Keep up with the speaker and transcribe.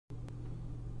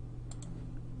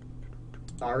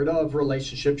The Art of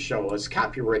Relationship Show is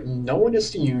copywritten. No one is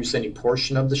to use any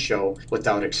portion of the show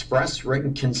without express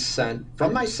written consent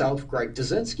from myself, Greg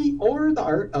Dazinski, or The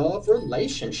Art of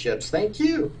Relationships. Thank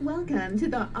you. Welcome to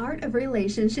the Art of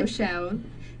Relationship Show.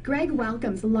 Greg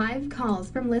welcomes live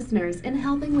calls from listeners in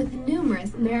helping with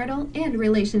numerous marital and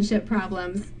relationship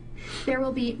problems. There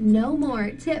will be no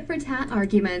more tit-for-tat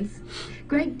arguments.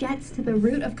 Greg gets to the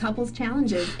root of couples'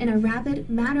 challenges in a rapid,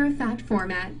 matter-of-fact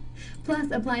format, plus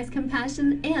applies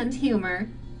compassion and humor.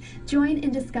 Join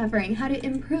in discovering how to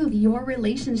improve your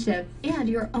relationship and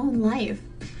your own life.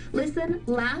 Listen,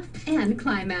 laugh, and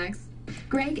climax.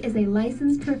 Greg is a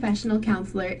licensed professional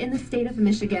counselor in the state of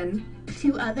Michigan.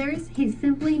 To others, he's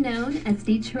simply known as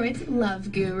Detroit's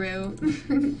love guru.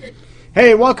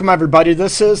 Hey, welcome everybody.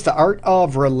 This is the Art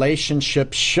of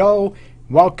Relationship Show.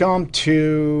 Welcome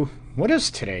to, what is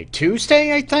today?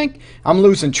 Tuesday, I think? I'm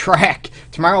losing track.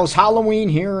 Tomorrow's Halloween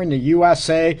here in the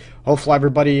USA. Hopefully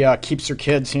everybody keeps their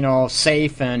kids,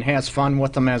 safe and has fun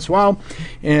with them as well.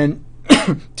 And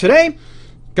today,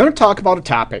 going to talk about a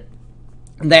topic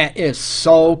that is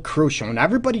so crucial. And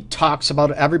everybody talks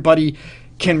about it. Everybody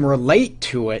can relate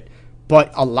to it.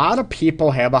 But a lot of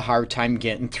people have a hard time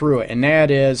getting through it. And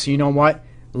that is,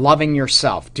 loving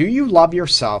yourself. Do you love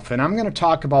yourself? And I'm going to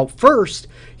talk about first,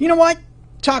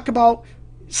 talk about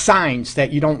signs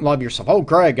that you don't love yourself. Oh,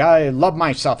 Greg, I love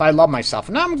myself. I love myself.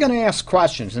 And I'm going to ask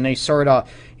questions. And they sort of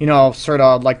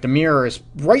like the mirror is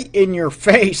right in your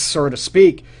face, so to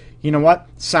speak. You know what?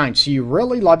 Signs. Do you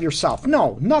really love yourself?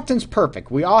 No, nothing's perfect.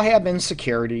 We all have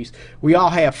insecurities. We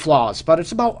all have flaws. But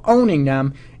it's about owning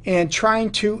them and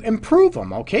trying to improve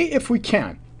them, okay, if we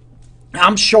can.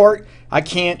 I'm short. I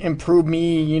can't improve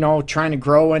me, trying to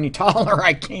grow any taller.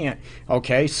 I can't,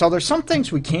 okay? So there's some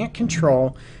things we can't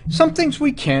control, some things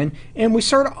we can, and we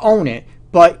sort of own it,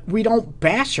 but we don't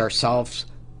bash ourselves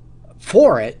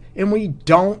for it, and we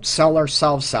don't sell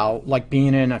ourselves out like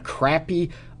being in a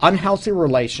crappy, unhealthy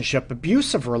relationship,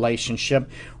 abusive relationship,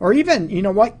 or even,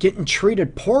 getting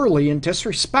treated poorly and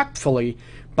disrespectfully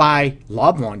by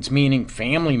loved ones, meaning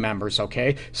family members,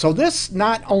 okay? So this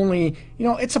not only,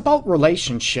 it's about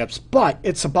relationships, but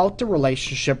it's about the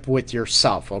relationship with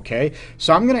yourself, okay?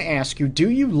 So I'm going to ask you, do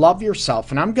you love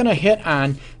yourself? And I'm going to hit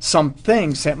on some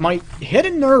things that might hit a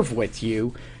nerve with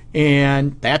you,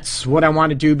 and that's what I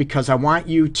want to do because I want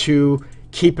you to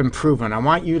keep improving. I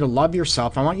want you to love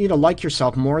yourself. I want you to like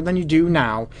yourself more than you do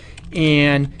now.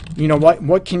 And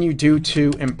what can you do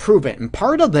to improve it? And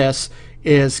part of this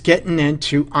is getting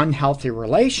into unhealthy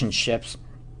relationships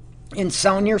and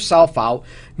selling yourself out.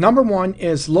 Number one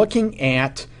is looking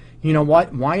at,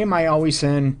 why am I always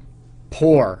in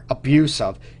poor,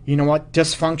 abusive,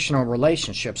 dysfunctional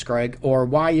relationships, Greg? Or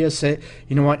why is it,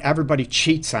 everybody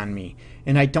cheats on me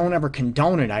and I don't ever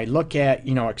condone it? I look at,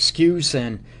 excuse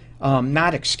and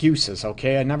not excuses,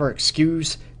 okay? I never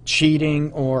excuse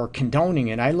cheating or condoning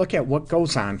it. I look at what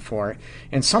goes on for it.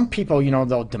 And some people,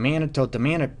 they'll demand it,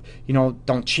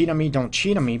 don't cheat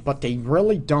on me, but they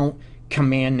really don't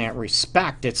command that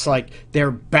respect. It's like they're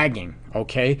begging,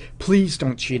 okay? Please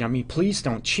don't cheat on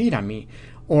me,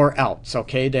 or else,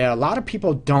 okay? A lot of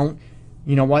people don't,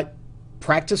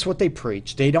 practice what they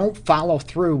preach. They don't follow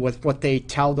through with what they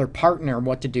tell their partner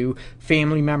what to do,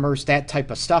 family members, that type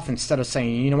of stuff, instead of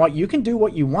saying, you can do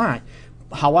what you want.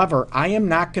 However, I am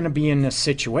not going to be in this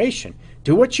situation.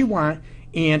 Do what you want,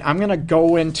 and I'm going to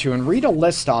go into and read a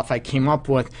list off I came up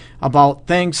with about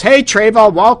things. Hey,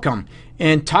 Treva, welcome.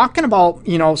 And talking about,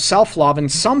 self-love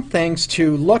and some things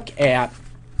to look at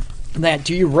that.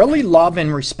 Do you really love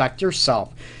and respect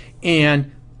yourself?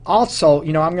 And also,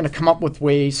 I'm going to come up with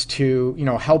ways to,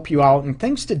 help you out and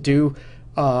things to do.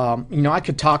 I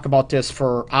could talk about this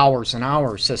for hours and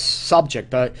hours, this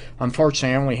subject, but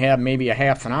unfortunately I only have maybe a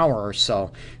half an hour or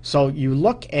so. So you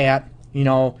look at,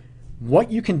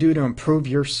 what you can do to improve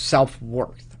your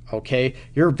self-worth, okay?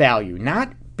 Your value,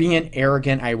 not being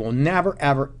arrogant. I will never,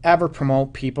 ever, ever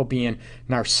promote people being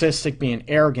narcissistic, being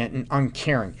arrogant and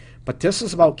uncaring. But this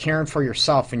is about caring for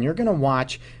yourself, and you're going to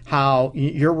watch how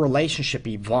your relationship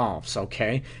evolves,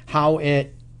 okay? How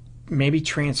it maybe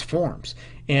transforms.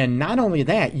 And not only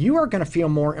that, you are going to feel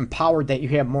more empowered that you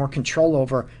have more control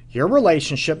over your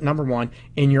relationship, number one,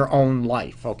 in your own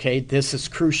life, okay? This is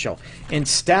crucial.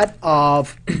 Instead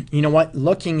of,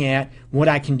 looking at what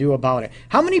I can do about it.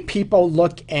 How many people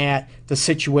look at the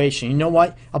situation,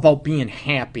 about being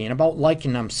happy and about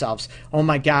liking themselves? Oh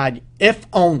my God, if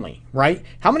only, right?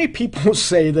 How many people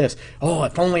say this? Oh,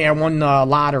 if only I won the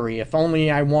lottery, if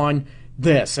only I won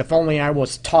this, if only I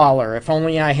was taller, if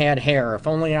only I had hair, if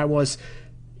only I was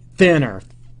thinner,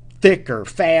 thicker,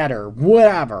 fatter,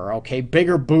 whatever, okay?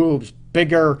 Bigger boobs,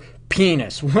 bigger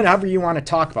penis, whatever you want to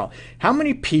talk about. How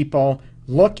many people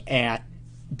look at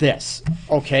this,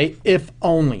 okay? If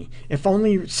only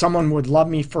someone would love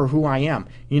me for who I am.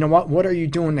 You know what are you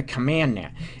doing to command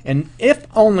that? And if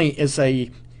only is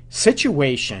a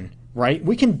situation, right?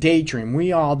 We can daydream,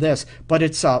 we all this, but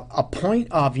it's a point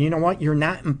of, you know what, you're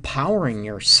not empowering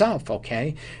yourself,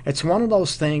 okay? It's one of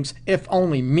those things, if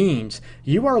only means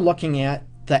you are looking at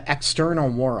the external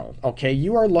world, okay?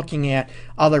 You are looking at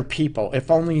other people. If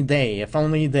only they, if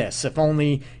only this, if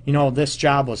only, you know, this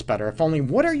job was better. If only,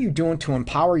 what are you doing to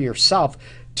empower yourself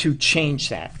to change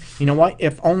that? You know what?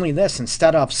 If only this,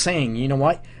 instead of saying, you know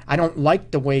what, I don't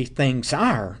like the way things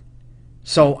are,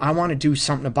 so I want to do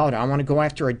something about it. I want to go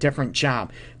after a different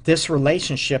job. This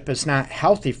relationship is not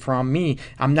healthy from me.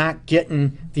 I'm not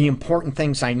getting the important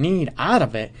things I need out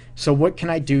of it. So what can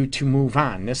I do to move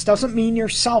on? This doesn't mean you're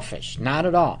selfish. Not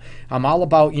at all. I'm all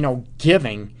about, you know,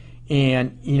 giving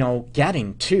and, you know,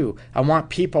 getting too. I want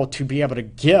people to be able to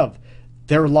give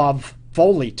their love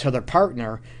fully to their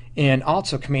partner and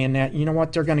also command that, you know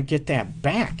what, they're going to get that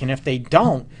back. And if they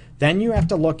don't, then you have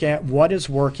to look at what is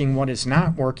working, what is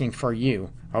not working for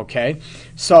you, okay?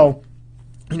 So,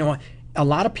 you know, a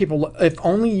lot of people, if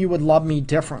only you would love me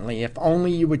differently, if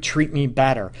only you would treat me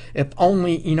better, if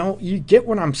only, you know, you get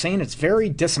what I'm saying? It's very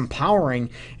disempowering,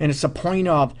 and it's a point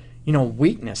of, you know,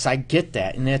 weakness. I get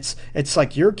that, and it's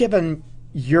like you're giving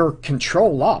your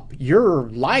control up, your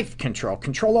life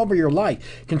control over your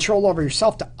life, control over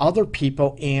yourself to other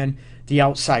people and the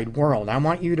outside world. I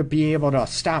want you to be able to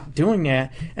stop doing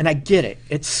that. And I get it.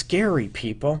 It's scary,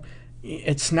 people.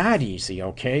 It's not easy,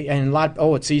 okay? And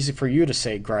it's easy for you to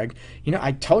say, Greg. You know,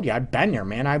 I told you, I've been there,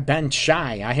 man. I've been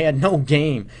shy. I had no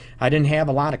game. I didn't have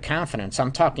a lot of confidence.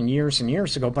 I'm talking years and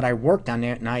years ago, but I worked on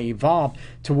that and I evolved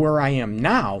to where I am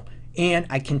now. And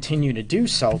I continue to do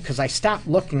so because I stopped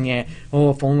looking at, oh,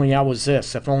 if only I was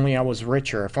this, if only I was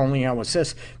richer, if only I was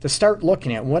this, to start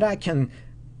looking at what I can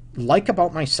like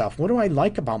about myself. What do I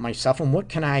like about myself, and what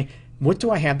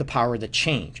do I have the power to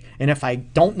change? And if I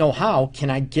don't know how, can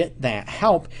I get that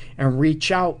help and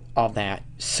reach out of that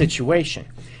situation?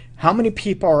 How many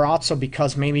people are also,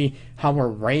 because maybe how we're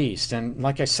raised, and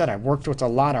like I said, I've worked with a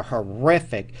lot of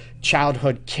horrific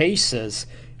childhood cases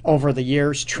over the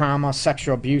years, trauma,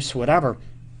 sexual abuse, whatever.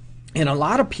 And a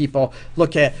lot of people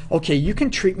look at, okay, you can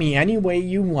treat me any way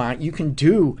you want, you can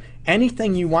do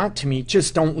anything you want to me,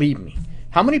 just don't leave me.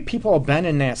 How many people have been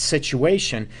in that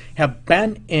situation, have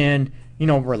been in, you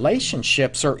know,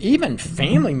 relationships, or even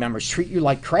family members treat you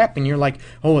like crap, and you're like,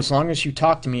 oh, as long as you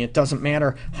talk to me, it doesn't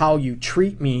matter how you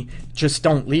treat me, just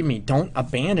don't leave me, don't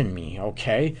abandon me,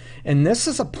 okay? And this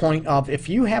is a point of, if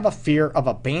you have a fear of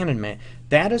abandonment,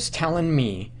 that is telling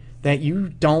me that you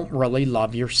don't really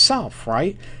love yourself,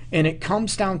 right? And it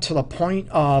comes down to the point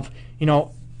of, you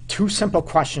know, two simple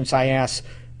questions I ask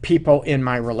people in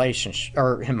my relationship,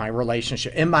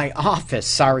 in my office,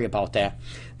 sorry about that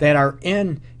are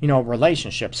in, you know,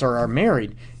 relationships or are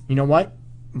married. You know what?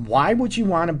 Why would you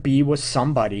want to be with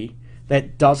somebody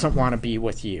that doesn't want to be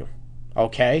with you?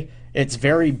 Okay? It's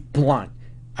very blunt.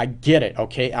 I get it,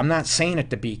 okay? I'm not saying it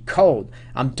to be cold.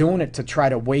 I'm doing it to try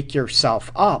to wake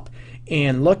yourself up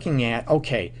and looking at,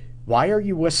 okay, why are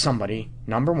you with somebody,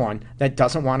 number one, that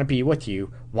doesn't want to be with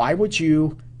you? Why would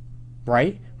you,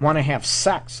 right, want to have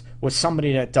sex with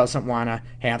somebody that doesn't want to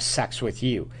have sex with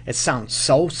you? It sounds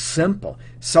so simple,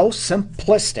 so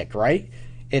simplistic, right?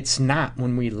 It's not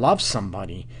when we love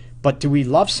somebody. But do we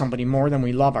love somebody more than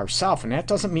we love ourselves? And that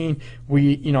doesn't mean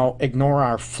we, you know, ignore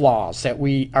our flaws, that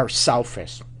we are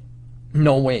selfish.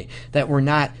 No way. That we're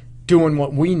not doing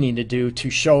what we need to do to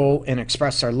show and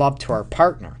express our love to our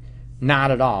partner.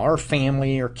 Not at all. Or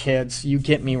family or kids. You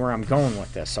get me where I'm going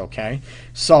with this, okay?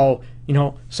 So, you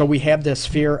know, so we have this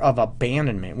fear of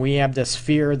abandonment. We have this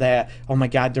fear that, oh my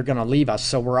God, they're going to leave us,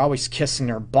 so we're always kissing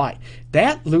their butt.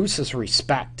 That loses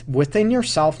respect within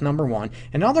yourself, number one,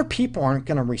 and other people aren't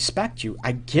going to respect you.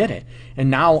 I get it. And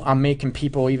now I'm making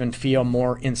people even feel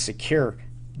more insecure.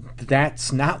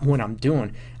 That's not what I'm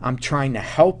doing. I'm trying to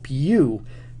help you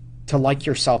to like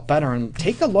yourself better and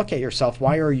take a look at yourself.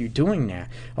 Why are you doing that?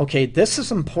 Okay, this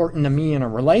is important to me in a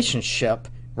relationship,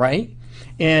 right?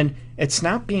 And it's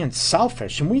not being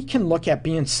selfish. And we can look at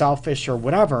being selfish or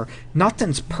whatever.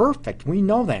 Nothing's perfect. We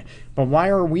know that. But why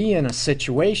are we in a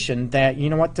situation that, you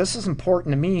know what, this is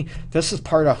important to me. This is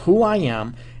part of who I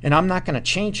am, and I'm not going to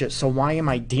change it. So why am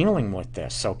I dealing with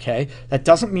this, okay? That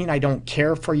doesn't mean I don't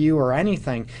care for you or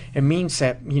anything. It means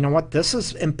that, you know what, this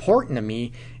is important to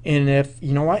me. And if,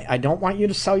 you know what, I don't want you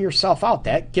to sell yourself out.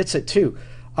 That gets it too.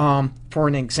 For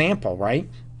an example, right?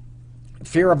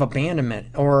 Fear of abandonment,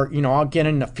 or, you know, I'll get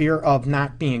into fear of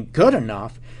not being good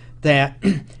enough. that,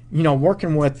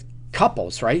 working with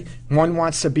couples, right? One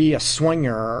wants to be a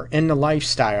swinger or in the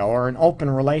lifestyle or an open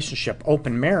relationship,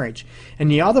 open marriage,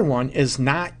 and the other one is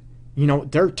not,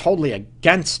 they're totally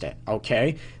against it,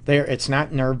 okay? It's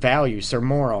not in their values, their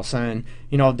morals, and,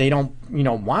 they don't,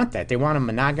 want that. They want a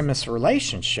monogamous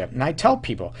relationship. And I tell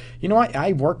people, you know what?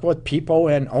 I work with people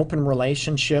in open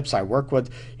relationships. I work with,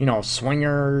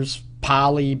 swingers,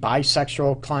 poly,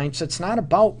 bisexual clients. It's not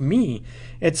about me.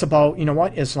 It's about,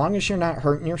 as long as you're not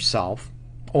hurting yourself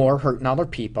or hurting other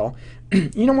people,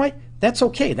 that's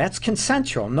okay. That's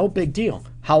consensual. No big deal.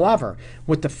 However,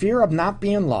 with the fear of not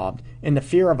being loved and the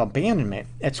fear of abandonment,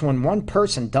 it's when one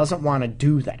person doesn't want to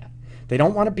do that. They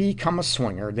don't want to become a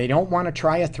swinger. They don't want to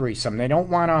try a threesome. They don't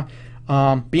want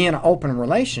to be in an open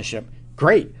relationship.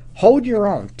 Great. Hold your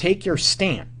own. Take your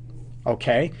stand.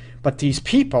 Okay? But these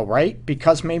people, right,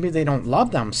 because maybe they don't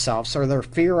love themselves or their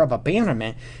fear of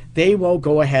abandonment, they will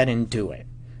go ahead and do it.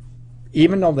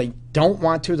 Even though they don't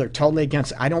want to, they're totally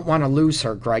against it. I don't want to lose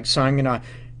her, Greg, so I'm going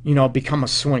to, become a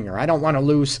swinger. I don't want to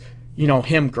lose,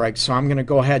 him, Greg, so I'm going to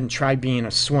go ahead and try being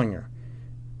a swinger,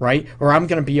 right? Or I'm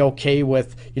going to be okay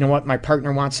with, my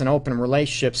partner wants an open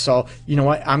relationship, so,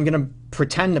 I'm going to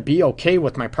pretend to be okay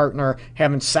with my partner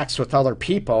having sex with other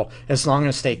people as long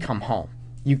as they come home.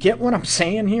 You get what I'm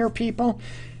saying here, people?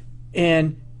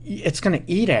 And it's going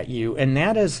to eat at you, and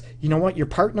that is, your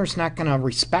partner's not going to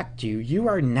respect you. You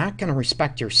are not going to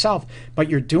respect yourself,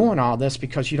 but you're doing all this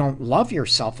because you don't love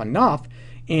yourself enough,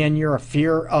 and you're a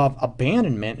fear of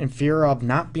abandonment and fear of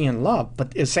not being loved.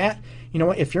 But is that,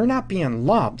 if you're not being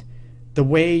loved the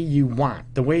way you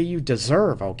want, the way you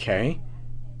deserve, okay,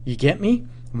 you get me?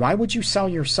 Why would you sell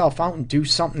yourself out and do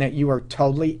something that you are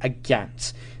totally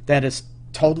against, that is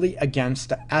totally against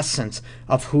the essence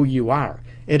of who you are?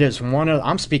 It is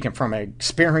I'm speaking from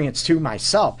experience to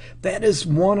myself, that is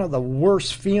one of the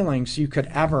worst feelings you could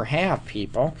ever have,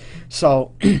 people.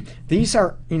 So these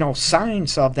are,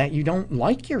 signs of that you don't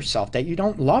like yourself, that you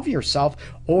don't love yourself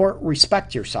or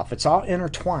respect yourself. It's all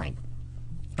intertwined.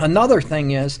 Another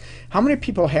thing is, how many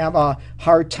people have a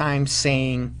hard time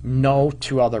saying no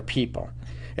to other people?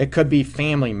 It could be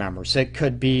family members. It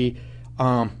could be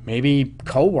maybe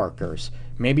coworkers.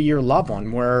 Maybe your loved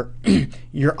one, where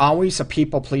you're always a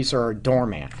people pleaser or a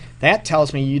doormat. That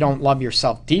tells me you don't love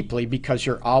yourself deeply because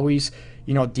you're always,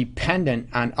 dependent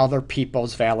on other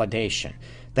people's validation.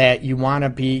 That you want to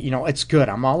be, it's good.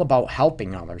 I'm all about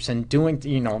helping others and doing,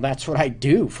 that's what I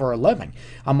do for a living.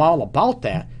 I'm all about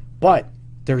that. But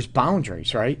there's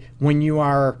boundaries, right? When you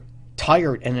are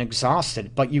tired and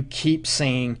exhausted, but you keep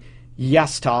saying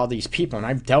yes to all these people. And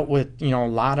I've dealt with, a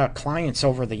lot of clients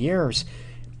over the years,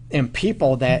 and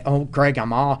people that, oh, Greg,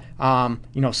 I'm all,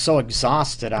 so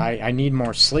exhausted. I need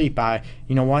more sleep.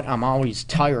 I'm always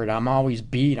tired. I'm always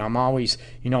beat. I'm always,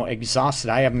 exhausted.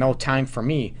 I have no time for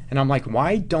me. And I'm like,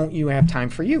 why don't you have time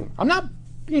for you? I'm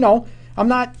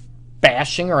not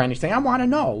bashing or anything. I want to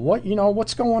know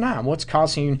what's going on. What's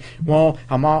causing, well,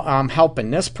 I'm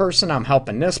helping this person. I'm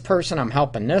helping this person. I'm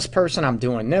helping this person. I'm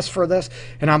doing this for this.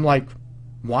 And I'm like,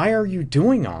 why are you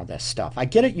doing all this stuff? I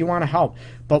get it, you want to help,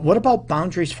 but what about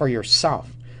boundaries for yourself?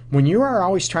 When you are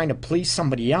always trying to please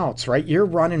somebody else, right, you're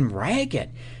running ragged.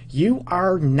 You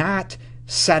are not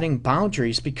setting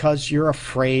boundaries because you're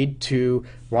afraid to,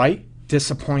 right,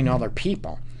 disappoint other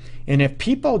people. And if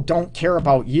people don't care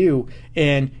about you,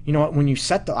 and when you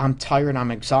set I'm tired, I'm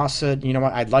exhausted,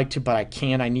 I'd like to, but I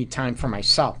can't, I need time for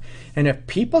myself. And if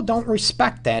people don't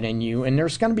respect that in you, and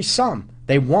there's going to be some,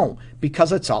 they won't,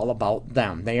 because it's all about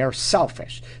them. They are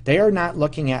selfish. They are not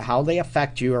looking at how they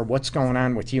affect you or what's going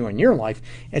on with you in your life.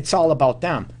 It's all about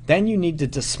them. Then you need to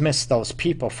dismiss those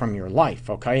people from your life,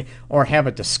 okay? Or have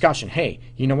a discussion. Hey,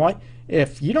 you know what?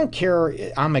 If you don't care,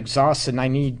 I'm exhausted and I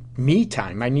need me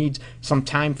time, I need some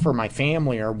time for my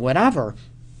family or whatever,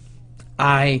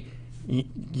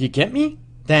 you get me?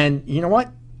 Then, you know what?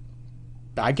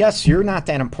 I guess you're not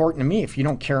that important to me if you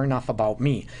don't care enough about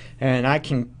me. And I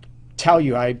can tell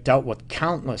you, I've dealt with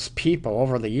countless people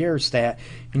over the years that,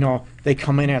 they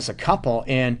come in as a couple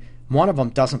and one of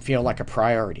them doesn't feel like a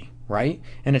priority, right?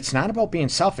 And it's not about being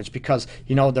selfish because,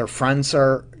 their friends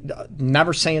are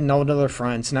never saying no to their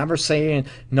friends, never saying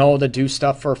no to do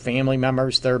stuff for family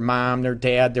members, their mom, their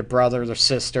dad, their brother, their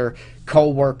sister,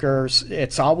 co-workers.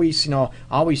 It's always,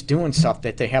 always doing stuff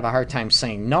that they have a hard time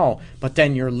saying no, but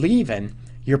then you're leaving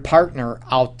your partner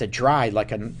out to dry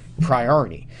like a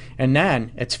priority. And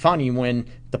then it's funny when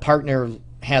the partner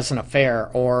has an affair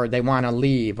or they want to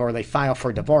leave or they file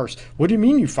for divorce. What do you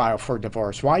mean you file for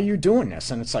divorce? Why are you doing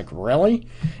this? And it's like, really?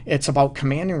 It's about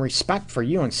commanding respect for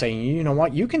you and saying, you know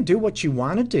what, you can do what you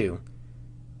want to do,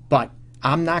 but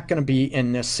I'm not going to be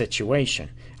in this situation.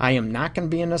 I am not going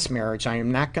to be in this marriage. I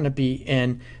am not going to be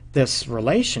in this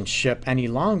relationship any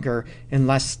longer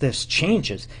unless this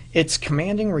changes. It's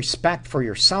commanding respect for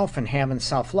yourself and having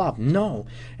self-love. No,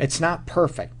 it's not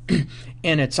perfect.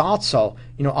 And it's also,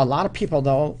 a lot of people,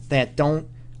 though, that don't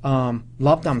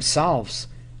love themselves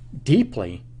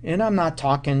deeply. And I'm not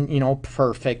talking,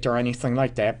 perfect or anything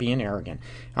like that, being arrogant.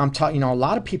 I'm talking, a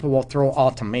lot of people will throw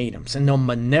ultimatums and they'll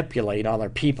manipulate other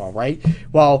people, right?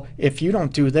 Well, if you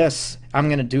don't do this, I'm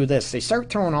going to do this. They start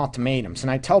throwing ultimatums.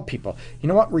 And I tell people, you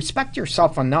know what? Respect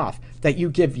yourself enough that you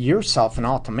give yourself an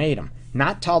ultimatum,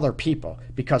 not to other people.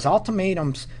 Because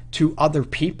ultimatums to other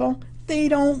people, they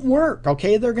don't work,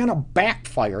 okay? They're going to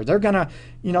backfire. They're going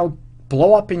to,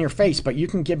 blow up in your face, but you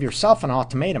can give yourself an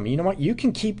ultimatum. You know what? You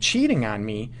can keep cheating on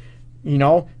me,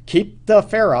 keep the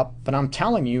affair up, but I'm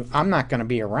telling you, I'm not going to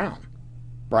be around,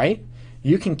 right?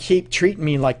 You can keep treating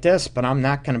me like this, but I'm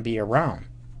not going to be around.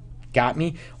 Got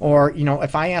me? Or,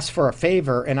 if I ask for a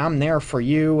favor and I'm there for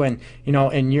you and,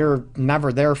 and you're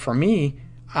never there for me,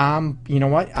 you know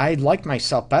what? I like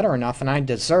myself better enough and I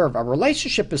deserve. A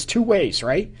relationship is two ways,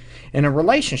 right? And a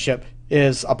relationship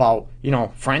is about,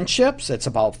 friendships. It's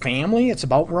about family. It's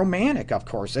about romantic, of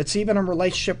course. It's even a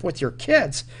relationship with your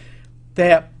kids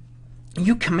that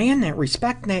you command that,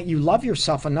 respect that, you love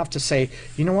yourself enough to say,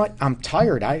 you know what, I'm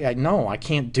tired. I know I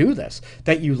can't do this.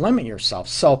 That you limit yourself.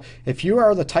 So if you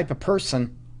are the type of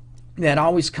person that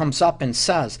always comes up and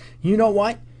says, you know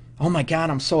what? Oh my God,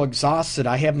 I'm so exhausted.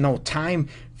 I have no time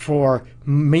for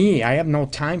me. I have no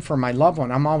time for my loved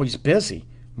one. I'm always busy.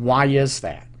 Why is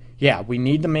that? Yeah, we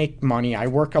need to make money. I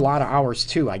work a lot of hours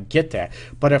too. I get that.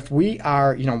 But if we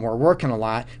are, we're working a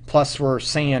lot, plus we're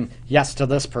saying yes to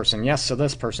this person, yes to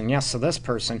this person, yes to this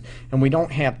person, and we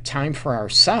don't have time for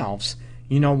ourselves,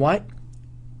 you know what?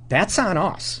 That's on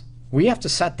us. We have to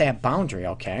set that boundary,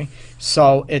 okay?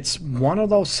 So it's one of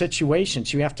those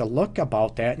situations you have to look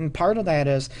about that. And part of that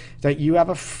is that you have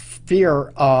a fear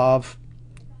of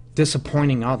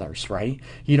disappointing others, right?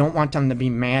 You don't want them to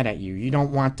be mad at you. You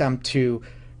don't want them to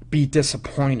be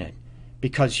disappointed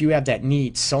because you have that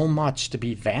need so much to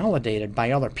be validated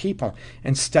by other people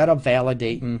instead of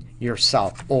validating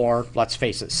yourself, or let's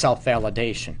face it,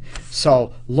 self-validation.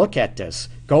 So look at this.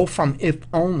 Go from if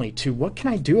only to what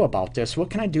can I do about this? What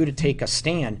can I do to take a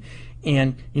stand?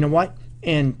 And you know what?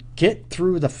 And get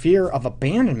through the fear of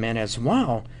abandonment as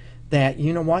well, that,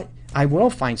 you know what? I will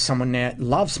find someone that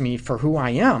loves me for who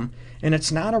I am, and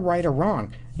it's not a right or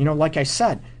wrong. Like I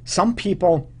said, some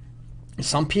people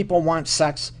want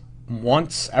sex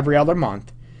once every other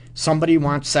month. Somebody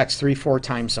wants sex 3-4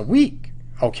 times a week,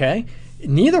 okay?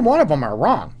 Neither one of them are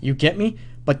wrong. You get me?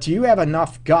 But do you have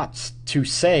enough guts to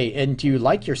say, and do you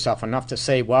like yourself enough to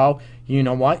say, well, you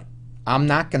know what? I'm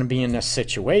not going to be in this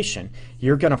situation.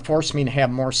 You're going to force me to have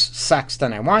more sex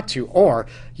than I want to, or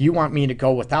you want me to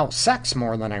go without sex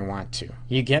more than I want to.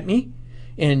 You get me?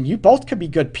 And you both could be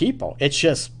good people. It's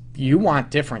just you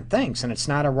want different things, and it's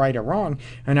not a right or wrong.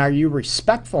 And are you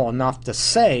respectful enough to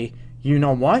say, you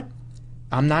know what?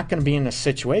 I'm not going to be in this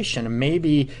situation. And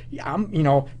maybe,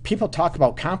 people talk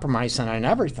about compromising on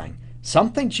everything.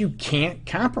 Some things you can't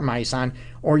compromise on,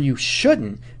 or you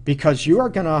shouldn't, because you are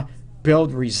going to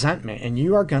build resentment and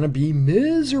you are going to be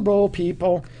miserable,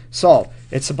 people. So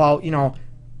it's about,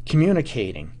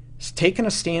 communicating. It's taking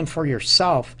a stand for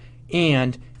yourself,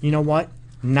 and you know what?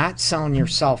 Not selling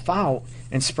yourself out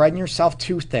and spreading yourself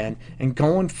too thin and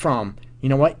going from, you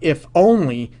know what, if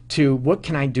only to what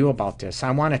can I do about this?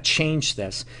 I want to change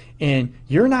this. And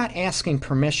you're not asking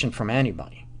permission from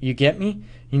anybody. You get me?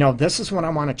 This is what I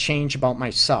want to change about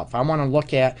myself. I want to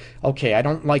look at, okay, I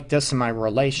don't like this in my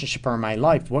relationship or my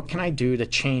life. What can I do to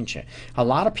change it? A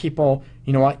lot of people,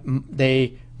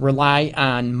 they rely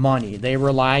on money. They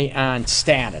rely on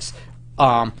status.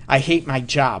 I hate my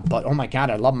job, but oh my God,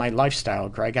 I love my lifestyle,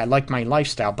 Greg. I like my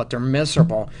lifestyle, but they're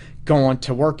miserable going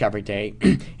to work every day.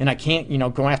 And I can't,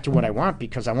 go after what I want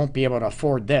because I won't be able to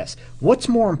afford this. What's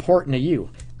more important to you?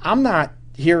 I'm not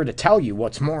here to tell you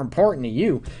what's more important to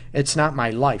you. It's not my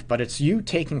life, but it's you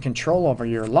taking control over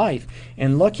your life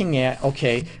and looking at,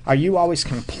 okay, are you always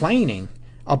complaining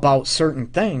about certain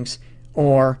things,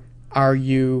 or are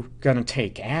you going to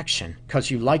take action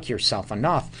because you like yourself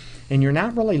enough and you're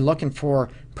not really looking for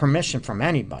permission from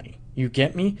anybody? You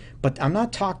get me? But I'm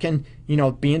not talking,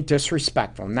 being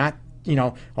disrespectful. Not,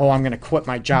 oh, I'm going to quit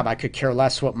my job. I could care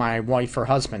less what my wife or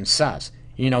husband says.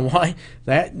 You know what?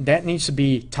 That needs to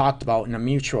be talked about in a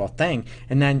mutual thing.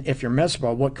 And then if you're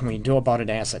miserable, what can we do about it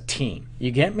as a team? You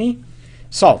get me?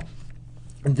 So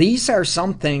these are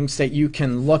some things that you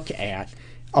can look at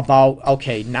about,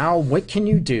 okay, now what can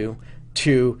you do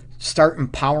to start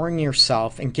empowering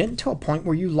yourself and getting to a point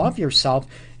where you love yourself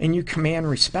and you command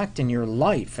respect in your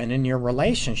life and in your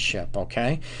relationship,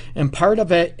 okay? And part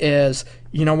of it is,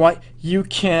 you know what, you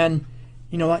can,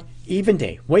 you know what, even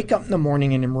day, wake up in the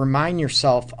morning and remind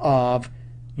yourself of,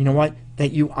 you know what,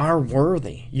 that you are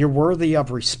worthy. You're worthy of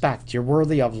respect. You're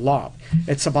worthy of love.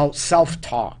 It's about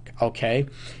self-talk, okay?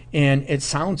 And it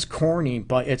sounds corny,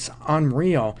 but it's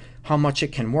unreal how much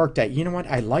it can work. That, you know what,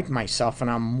 I like myself and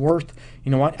I'm worth,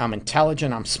 you know what, I'm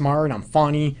intelligent, I'm smart, I'm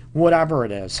funny, whatever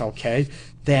it is, okay?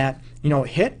 That, you know,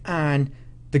 hit on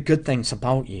the good things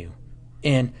about you.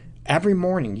 And every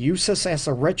morning, use this as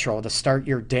a ritual to start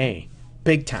your day.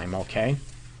 Big time, okay?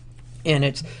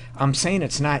 And I'm saying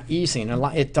it's not easy, and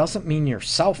it doesn't mean you're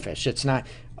selfish. It's not,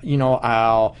 you know,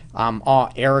 I'm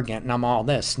all arrogant and I'm all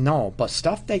this. No, but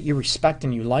stuff that you respect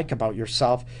and you like about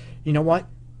yourself, you know what?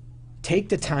 Take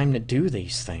the time to do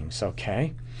these things,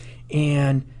 okay?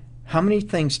 And how many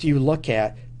things do you look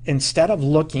at instead of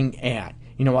looking at,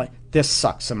 you know what, this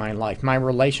sucks in my life, my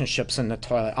relationships in the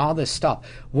toilet, all this stuff.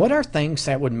 What are things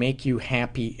that would make you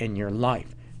happy in your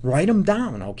life? Write them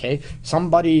down, okay?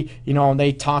 Somebody, you know,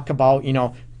 they talk about, you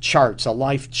know, charts, a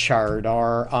life chart,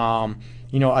 or,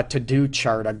 you know, a to-do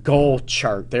chart, a goal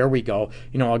chart. There we go.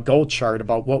 You know, a goal chart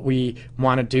about what we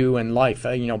want to do in life,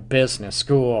 you know, business,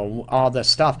 school, all this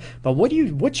stuff. But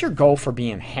what's your goal for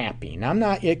being happy? And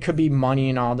it could be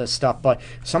money and all this stuff, but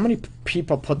so many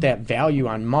people put that value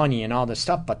on money and all this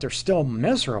stuff, but they're still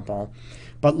miserable.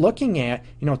 But looking at,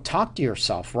 you know, talk to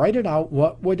yourself, write it out.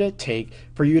 What would it take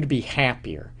for you to be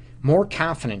happier, more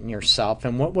confident in yourself?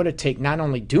 And what would it take not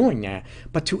only doing that,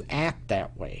 but to act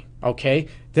that way? Okay,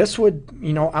 this would,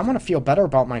 you know, I want to feel better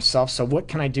about myself. So what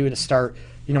can I do to start,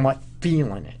 you know what,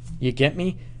 feeling it? You get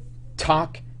me?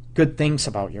 Talk good things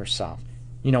about yourself.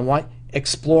 You know what?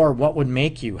 Explore what would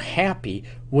make you happy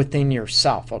within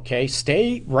yourself, okay?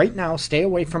 Stay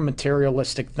away from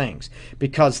materialistic things,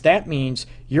 because that means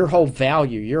your whole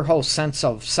value, your whole sense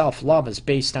of self-love is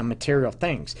based on material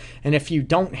things. And if you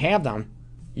don't have them,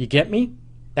 you get me?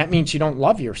 That means you don't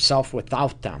love yourself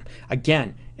without them.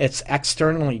 Again, it's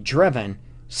externally driven.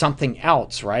 Something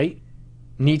else, right,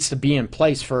 needs to be in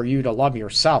place for you to love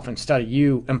yourself instead of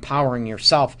you empowering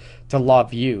yourself to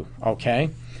love you, okay?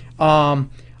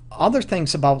 Other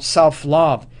things about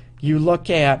self-love, you look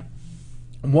at,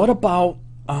 what about,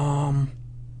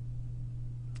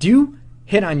 do you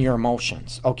hit on your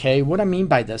emotions, okay? What I mean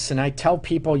by this, and I tell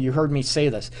people, you heard me say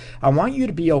this, I want you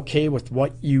to be okay with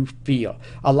what you feel.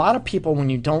 A lot of people, when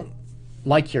you don't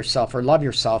like yourself or love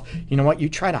yourself, you know what, you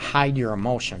try to hide your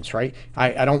emotions, right?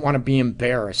 I don't want to be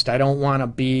embarrassed. I don't want to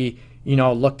be, you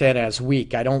know, looked at as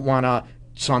weak. I don't want to,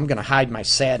 so I'm going to hide my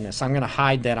sadness. I'm going to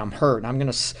hide that I'm hurt. I'm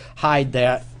going to hide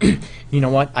that, you know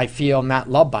what, I feel not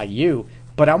loved by you.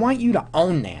 But I want you to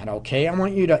own that, okay? I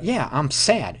want you to, yeah, I'm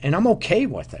sad, and I'm okay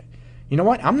with it. You know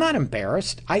what? I'm not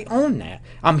embarrassed. I own that.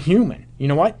 I'm human. You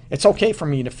know what? It's okay for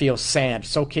me to feel sad.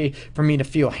 It's okay for me to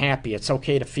feel happy. It's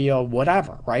okay to feel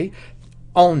whatever, right?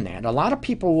 Own that. A lot of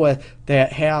people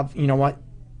that have, you know what,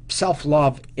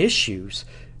 self-love issues,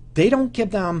 they don't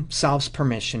give themselves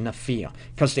permission to feel,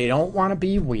 because they don't want to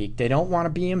be weak. They don't want to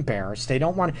be embarrassed. They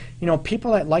don't want to, you know,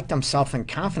 people that like themselves and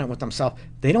confident with themselves,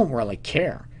 they don't really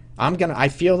care. I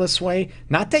feel this way.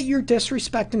 Not that you're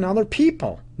disrespecting other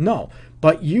people. No.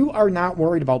 But you are not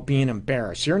worried about being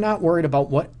embarrassed. You're not worried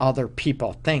about what other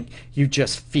people think. You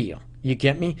just feel. You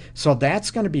get me? So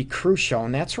that's going to be crucial,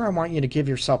 and that's where I want you to give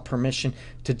yourself permission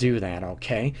to do that,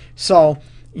 okay? So,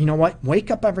 you know what?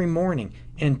 Wake up every morning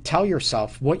and tell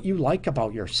yourself what you like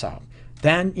about yourself.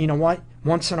 Then, you know what?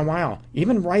 Once in a while,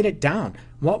 even write it down.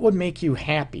 What would make you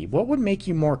happy? What would make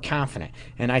you more confident?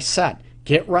 And I said,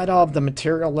 get rid of the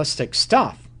materialistic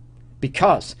stuff,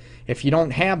 because if you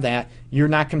don't have that, you're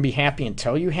not going to be happy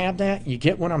until you have that. You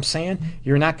get what I'm saying?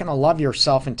 You're not going to love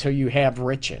yourself until you have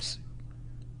riches.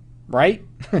 Right?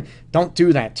 Don't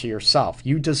do that to yourself.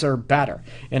 You deserve better.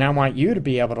 And I want you to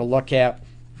be able to look at,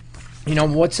 you know,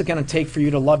 what's it going to take for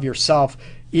you to love yourself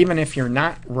even if you're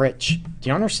not rich? Do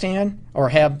you understand? Or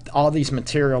have all these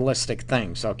materialistic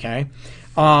things, okay?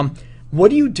 What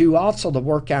do you do also to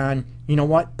work on, you know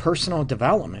what, personal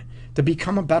development, to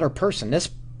become a better person? This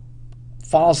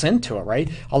falls into it, right?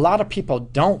 A lot of people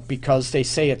don't, because they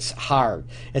say it's hard.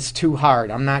 It's too hard.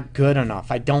 I'm not good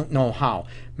enough. I don't know how.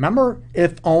 Remember,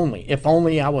 if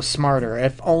only I was smarter,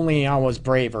 if only I was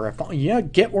braver,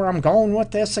 get where I'm going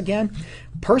with this again?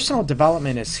 Personal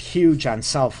development is huge on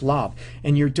self-love,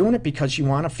 and you're doing it because you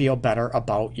want to feel better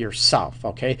about yourself,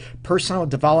 okay? Personal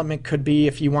development could be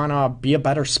if you want to be a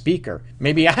better speaker.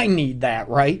 Maybe I need that,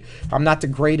 right? I'm not the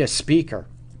greatest speaker,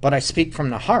 but I speak from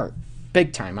the heart.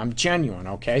 big time. I'm genuine,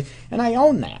 okay? And I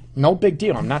own that. No big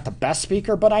deal. I'm not the best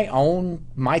speaker, but I own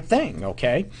my thing,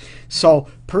 okay? So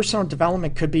personal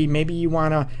development could be maybe you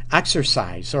want to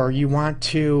exercise, or you want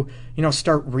to,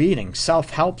 start reading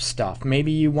self-help stuff.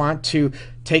 Maybe you want to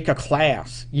take a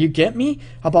class. You get me?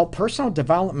 About personal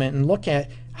development, and look at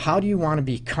how do you want to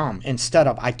become instead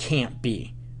of I can't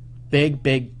be.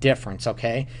 Big difference,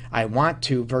 okay? I want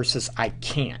to versus I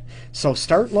can't. So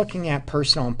start looking at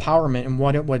personal empowerment and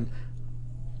what it would,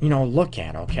 look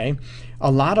at, okay?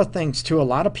 A lot of things too, a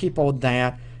lot of people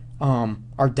that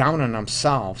are down on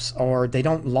themselves, or they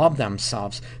don't love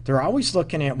themselves, they're always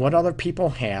looking at what other people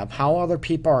have, how other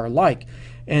people are like,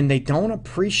 and they don't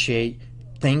appreciate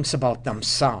things about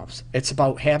themselves. It's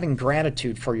about having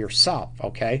gratitude for yourself,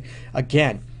 okay?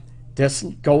 Again, this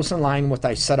goes in line with what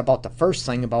I said about the first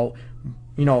thing about,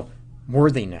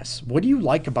 worthiness. What do you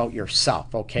like about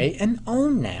yourself, okay? And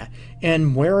own that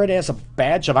and wear it as a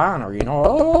badge of honor,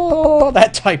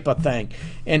 that type of thing.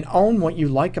 And own what you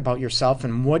like about yourself,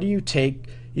 and what do you take,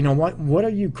 what are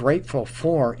you grateful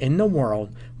for in the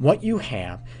world, what you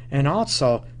have, and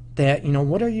also that,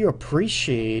 what are you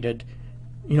appreciated,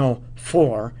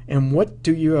 for, and what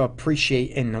do you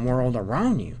appreciate in the world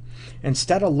around you.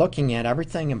 Instead of looking at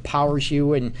everything empowers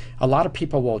you, and a lot of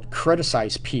people will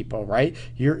criticize people, right?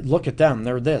 Look at them,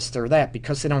 they're this, they're that,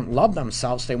 because they don't love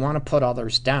themselves, they want to put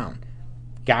others down.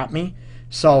 Got me?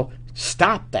 So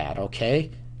stop that, okay?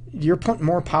 You're putting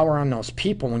more power on those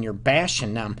people when you're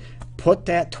bashing them. Put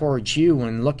that towards you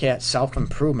and look at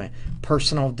self-improvement,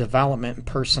 personal development, and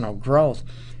personal growth,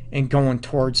 and going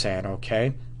towards that,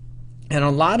 okay? And a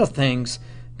lot of things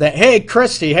that, hey,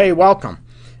 Christy, hey, welcome.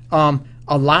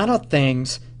 A lot of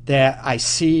things that I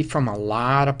see from a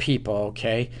lot of people,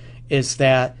 okay, is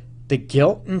that the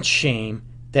guilt and shame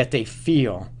that they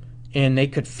feel, and they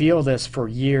could feel this for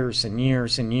years and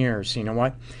years and years,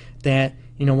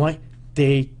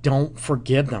 they don't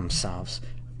forgive themselves.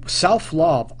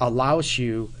 Self-love allows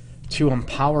you to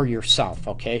empower yourself,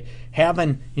 okay?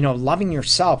 Having, loving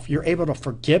yourself, you're able to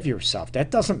forgive yourself.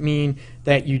 That doesn't mean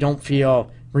that you don't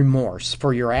feel remorse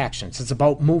for your actions. It's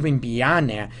about moving beyond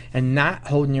that and not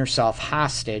holding yourself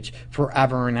hostage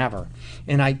forever and ever.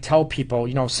 And I tell people,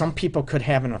 some people could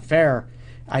have an affair.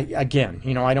 I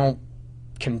don't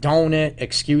condone it,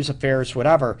 excuse affairs,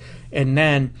 whatever. And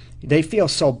then they feel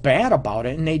so bad about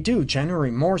it, and they do, genuine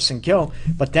remorse and guilt,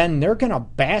 but then they're going to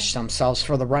bash themselves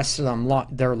for the rest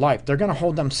of their life. They're going to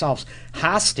hold themselves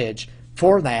hostage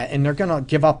for that, and they're going to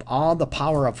give up all the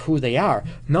power of who they are.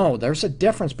 No, there's a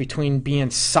difference between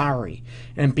being sorry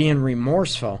and being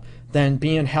remorseful than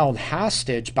being held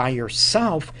hostage by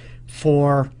yourself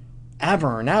for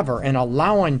ever and ever, and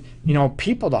allowing,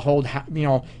 people to hold,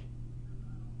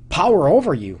 power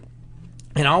over you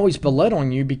and always belittling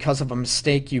you because of a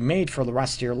mistake you made for the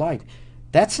rest of your life.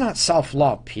 That's not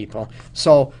self-love, people.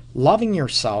 So loving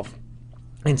yourself,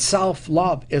 and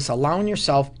self-love is allowing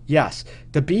yourself, yes,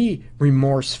 to be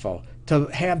remorseful, to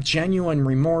have genuine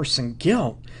remorse and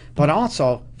guilt, but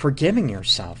also forgiving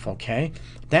yourself, okay?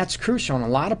 That's crucial, and a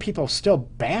lot of people still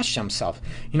bash themselves.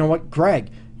 You know what,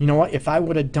 Greg, if I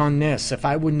would have done this, if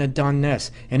I wouldn't have done this,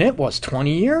 and it was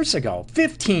 20 years ago,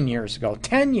 15 years ago,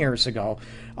 10 years ago,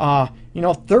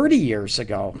 30 years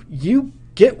ago. You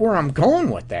get where I'm going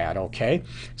with that, okay?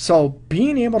 So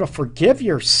being able to forgive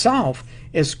yourself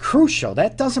is crucial.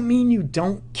 That doesn't mean you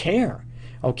don't care,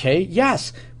 okay?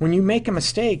 Yes, when you make a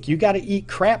mistake, you got to eat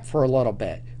crap for a little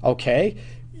bit, okay?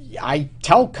 I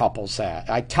tell couples that.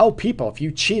 I tell people, if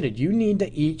you cheated, you need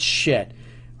to eat shit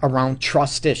around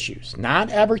trust issues, not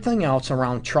everything else,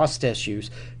 around trust issues,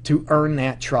 to earn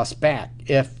that trust back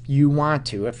if you want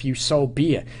to, if you so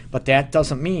be it. But that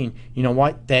doesn't mean,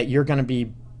 that you're going to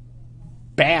be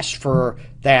bashed for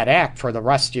that act for the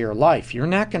rest of your life. You're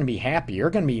not going to be happy. You're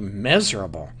going to be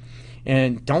miserable.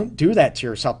 And don't do that to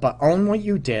yourself, but own what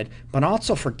you did, but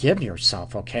also forgive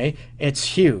yourself, okay? It's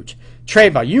huge.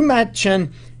 Treva, you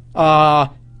mentioned,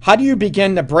 how do you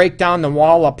begin to break down the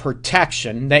wall of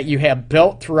protection that you have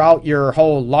built throughout your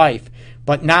whole life,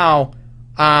 but now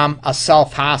a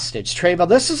self-hostage? Treva,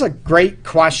 this is a great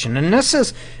question. And this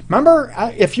is, remember,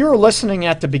 if you were listening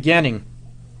at the beginning,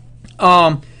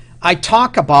 I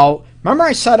talk about, remember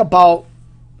I said about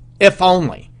if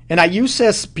only. And I used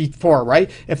this before,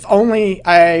 right? If only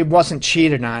I wasn't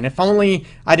cheated on. If only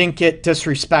I didn't get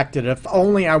disrespected. If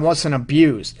only I wasn't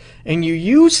abused. And you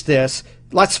use this,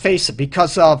 let's face it,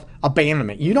 because of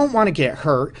abandonment. You don't want to get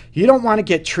hurt. You don't want to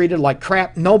get treated like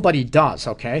crap. Nobody does,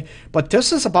 okay? But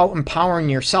this is about empowering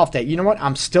yourself that,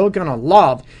 I'm still going to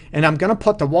love, and I'm going to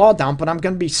put the wall down, but I'm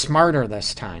going to be smarter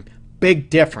this time. big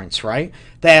difference, right?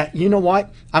 That, you know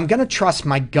what, I'm going to trust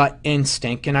my gut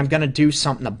instinct and I'm going to do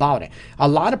something about it. A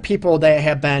lot of people that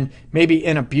have been maybe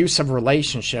in abusive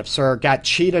relationships or got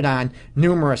cheated on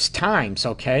numerous times,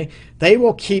 okay, they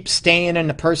will keep staying and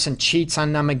the person cheats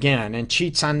on them again and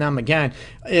cheats on them again.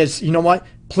 Is, you know what,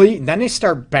 please, then they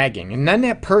start begging, and then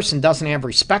that person doesn't have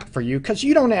respect for you because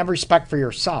you don't have respect for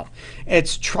yourself.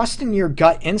 It's trusting your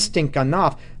gut instinct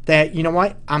enough that, you know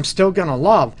what, I'm still going to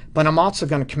love, but I'm also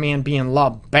going to command being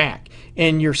loved back.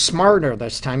 And you're smarter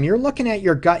this time. You're looking at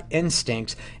your gut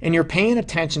instincts and you're paying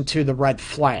attention to the red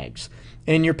flags.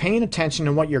 And you're paying attention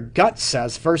to what your gut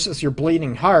says versus your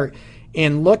bleeding heart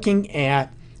and looking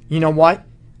at, you know what,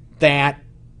 that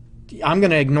I'm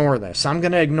going to ignore this. I'm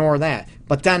going to ignore that.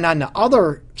 But then on the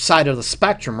other side of the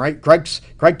spectrum, right, Greg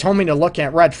told me to look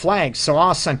at red flags. So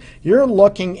all of a sudden, you're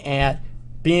looking at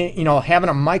being, you know, having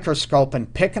a microscope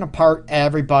and picking apart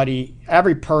everybody,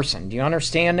 every person. Do you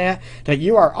understand that? That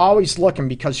you are always looking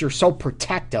because you're so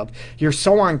protective. You're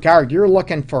so on guard. You're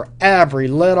looking for every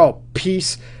little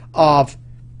piece of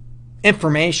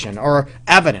information or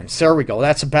evidence. There we go.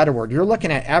 That's a better word. You're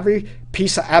looking at every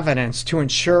piece of evidence to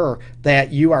ensure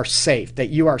that you are safe, that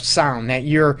you are sound, that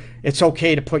it's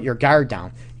okay to put your guard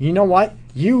down. You know what?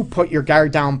 You put your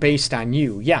guard down based on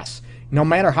you. Yes. No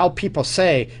matter how people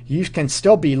say, you can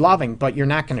still be loving, but you're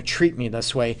not going to treat me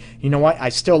this way. You know what? I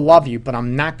still love you, but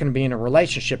I'm not going to be in a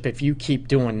relationship if you keep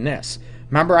doing this.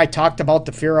 Remember, I talked about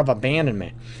the fear of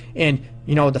abandonment and,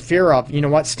 you know, the fear of, you know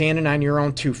what, standing on your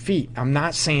own 2 feet. I'm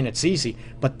not saying it's easy,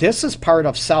 but this is part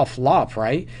of self-love,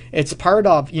 right? It's part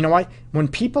of, you know what, when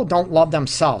people don't love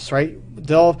themselves, right?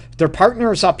 Their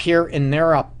partner is up here and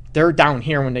they're down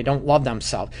here when they don't love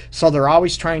themselves. So they're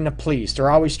always trying to please. They're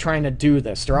always trying to do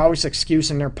this. They're always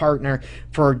excusing their partner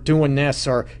for doing this,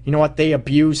 or, you know what, they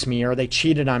abused me or they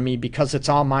cheated on me because it's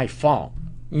all my fault.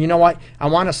 You know what? I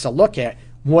want us to look at,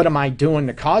 what am I doing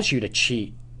to cause you to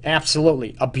cheat?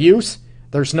 Absolutely. Abuse,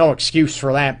 there's no excuse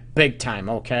for that, big time,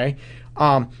 okay?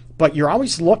 But you're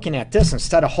always looking at this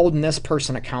instead of holding this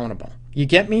person accountable. You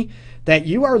get me? That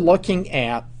you are looking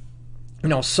at, you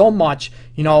know, so much,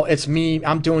 you know, it's me,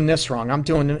 I'm doing this wrong, I'm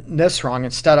doing this wrong,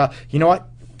 instead of, you know what,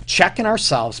 checking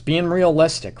ourselves, being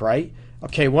realistic, right?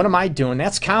 Okay, what am I doing?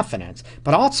 That's confidence.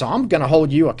 But also, I'm going to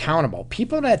hold you accountable.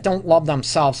 People that don't love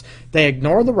themselves, they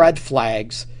ignore the red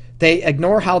flags, they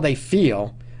ignore how they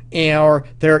feel, or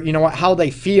they're, you know what, how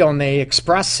they feel, and they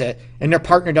express it, and their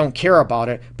partner don't care about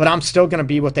it, but I'm still going to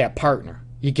be with that partner.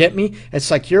 You get me?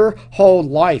 It's like your whole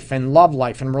life and love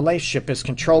life and relationship is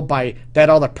controlled by that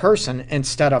other person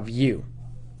instead of you.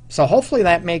 So hopefully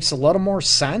that makes a little more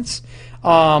sense.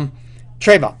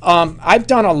 Treva, I've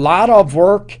done a lot of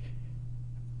work,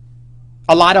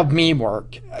 a lot of me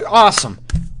work. Awesome.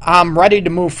 I'm ready to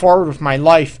move forward with my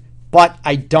life, but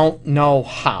I don't know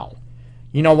how.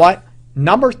 You know what?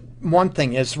 Number one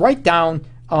thing is write down,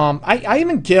 I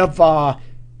even give...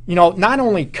 you know, not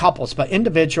only couples, but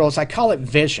individuals, I call it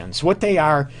visions. What they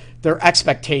are, their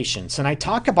expectations. And I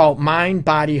talk about mind,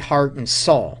 body, heart, and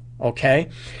soul, okay?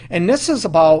 And this is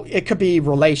about, it could be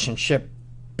relationship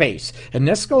based. And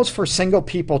this goes for single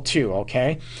people too,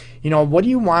 okay? You know, what do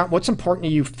you want? What's important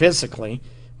to you physically?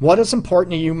 What is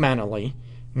important to you mentally?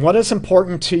 What is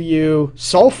important to you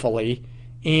soulfully?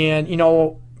 And, you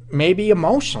know, maybe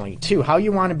emotionally too, how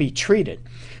you want to be treated.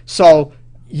 So,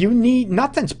 you need,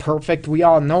 nothing's perfect, we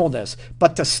all know this,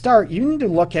 but to start, you need to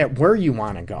look at where you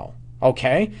want to go,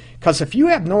 okay? Because if you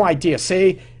have no idea,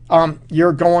 say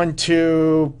you're going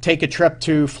to take a trip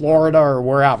to Florida or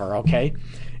wherever, okay?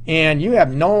 And you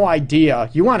have no idea,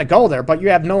 you want to go there, but you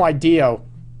have no idea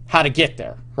how to get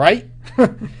there, right?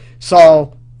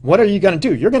 So what are you going to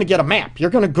do? You're going to get a map. You're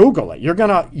going to Google it.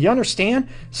 You understand?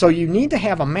 So you need to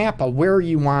have a map of where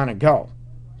you want to go.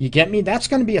 You get me? That's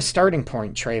going to be a starting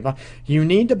point, Treva. You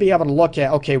need to be able to look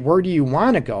at, okay, where do you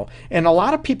want to go? And a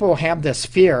lot of people have this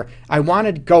fear. I want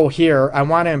to go here. I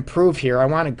want to improve here. I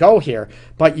want to go here.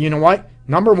 But you know what?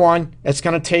 Number one, it's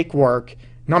going to take work.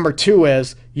 Number two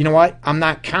is, you know what? I'm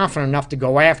not confident enough to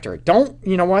go after it.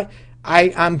 You know what?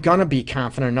 I'm going to be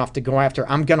confident enough to go after it.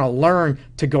 I'm going to learn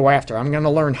to go after it. I'm going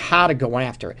to learn how to go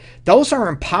after it. Those are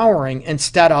empowering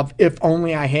instead of, if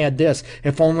only I had this,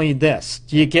 if only this.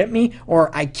 Do you get me? Or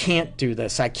I can't do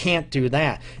this. I can't do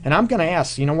that. And I'm going to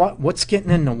ask, you know what? What's getting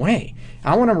in the way?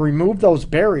 I want to remove those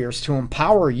barriers to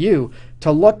empower you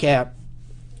to look at,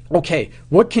 okay,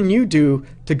 what can you do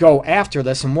to go after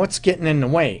this, and what's getting in the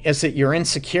way? Is it your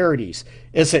insecurities?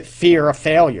 Is it fear of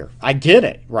failure? I get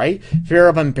it, right? Fear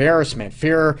of embarrassment,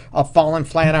 fear of falling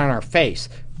flat on our face.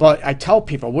 But I tell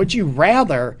people, would you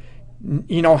rather,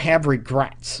 you know, have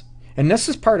regrets? And this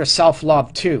is part of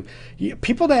self-love too.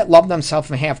 People that love themselves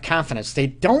and have confidence, they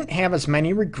don't have as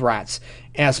many regrets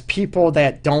as people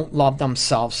that don't love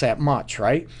themselves that much,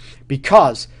 right?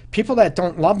 Because people that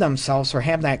don't love themselves or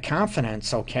have that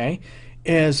confidence, okay,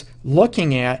 is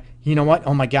looking at, you know what,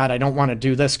 oh my God, I don't want to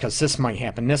do this because this might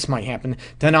happen, this might happen.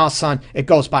 Then all of a sudden it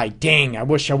goes by, dang, I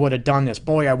wish I would have done this.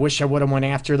 Boy, I wish I would have went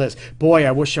after this. Boy,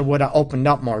 I wish I would have opened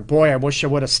up more. Boy, I wish I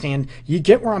would have stand. You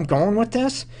get where I'm going with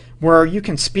this? Where you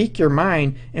can speak your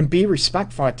mind and be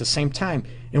respectful at the same time.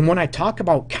 And when I talk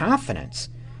about confidence,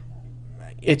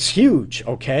 it's huge,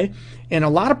 okay? And a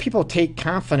lot of people take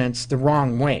confidence the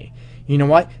wrong way. You know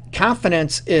what?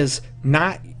 Confidence is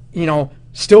not,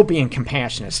 still being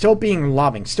compassionate, still being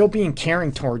loving, still being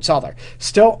caring towards others,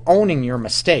 still owning your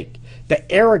mistake.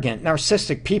 The arrogant,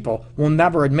 narcissistic people will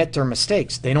never admit their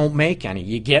mistakes. They don't make any.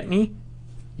 You get me?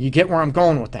 You get where I'm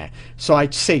going with that. So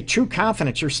I'd say true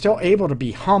confidence, you're still able to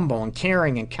be humble and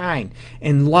caring and kind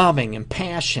and loving and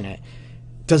passionate,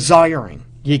 desiring.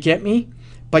 You get me?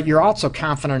 But you're also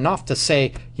confident enough to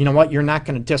say, you know what, you're not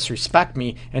going to disrespect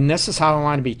me, and this is how I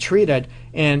want to be treated.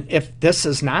 And if this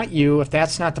is not you, if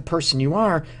that's not the person you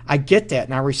are, I get that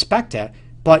and I respect that,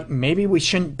 but maybe we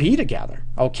shouldn't be together,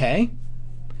 okay?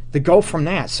 To go from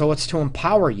that. So it's to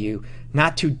empower you,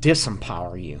 not to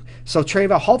disempower you. So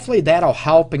Treva, hopefully that'll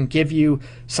help and give you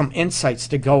some insights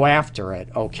to go after it,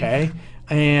 okay?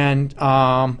 And,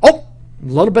 a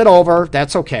little bit over,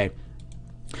 that's okay.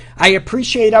 I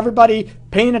appreciate everybody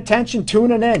paying attention,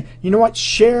 tuning in. You know what?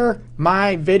 Share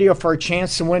my video for a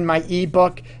chance to win my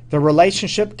ebook, The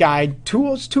Relationship Guide,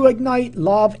 Tools to Ignite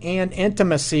Love and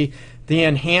Intimacy, the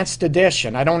Enhanced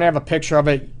Edition. I don't have a picture of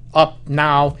it up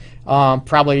now.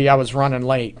 Probably I was running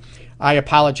late. I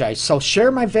apologize. So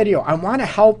share my video. I want to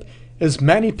help as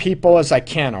many people as I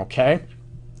can, okay?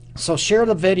 So share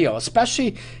the video,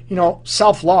 especially,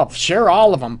 self-love. Share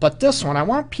all of them. But this one, I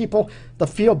want people to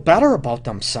feel better about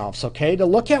themselves, okay? To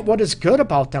look at what is good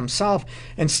about themselves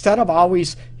instead of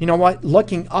always,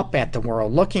 looking up at the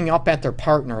world, looking up at their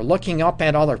partner, looking up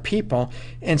at other people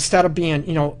instead of being,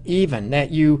 even,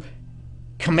 that you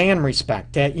command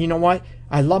respect, that,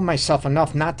 I love myself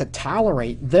enough not to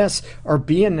tolerate this or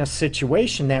be in this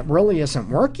situation that really isn't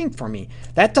working for me.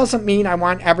 That doesn't mean I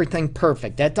want everything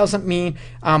perfect. That doesn't mean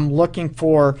I'm looking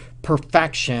for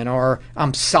perfection or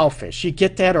I'm selfish. You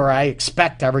get that? Or I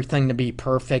expect everything to be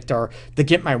perfect or to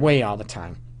get my way all the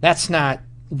time. That's not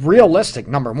realistic,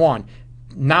 number one.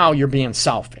 Now you're being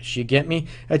selfish. You get me?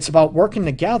 It's about working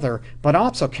together, but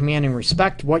also commanding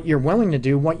respect, what you're willing to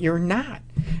do, what you're not.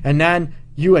 And then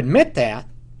you admit that,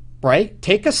 right?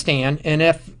 Take a stand, and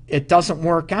if it doesn't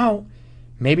work out,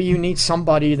 maybe you need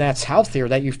somebody that's healthier,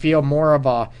 that you feel more of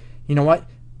a,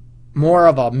 more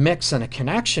of a mix and a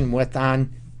connection with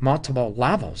on multiple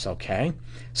levels, okay?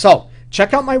 So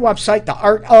check out my website,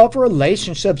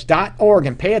 theartofrelationships.org,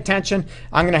 and pay attention.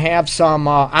 I'm going to have some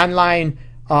online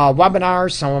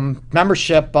webinars, some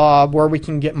membership where we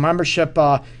can get membership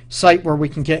site where we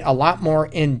can get a lot more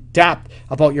in depth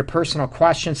about your personal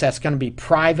questions. That's going to be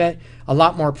private, a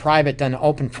lot more private than an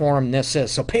open forum this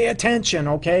is. So pay attention,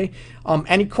 okay?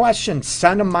 Any questions,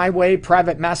 send them my way,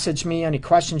 private message me, any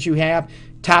questions you have,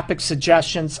 topic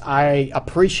suggestions. I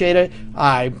appreciate it.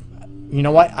 You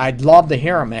know what? I'd love to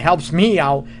hear them. It helps me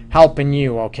out helping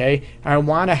you, okay? I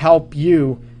want to help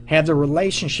you have the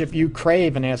relationship you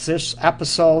crave. And as this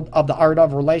episode of the Art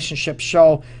of Relationship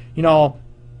show,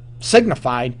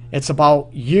 signified, it's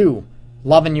about you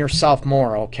loving yourself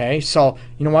more, okay? So,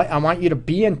 you know what? I want you to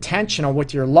be intentional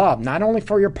with your love, not only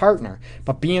for your partner,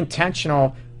 but be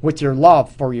intentional with your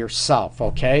love for yourself,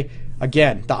 okay?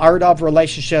 Again,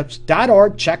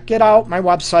 theartofrelationships.org. Check it out, my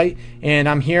website. And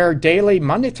I'm here daily,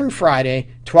 Monday through Friday,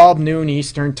 12 noon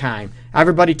Eastern Time.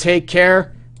 Everybody take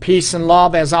care. Peace and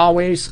love as always.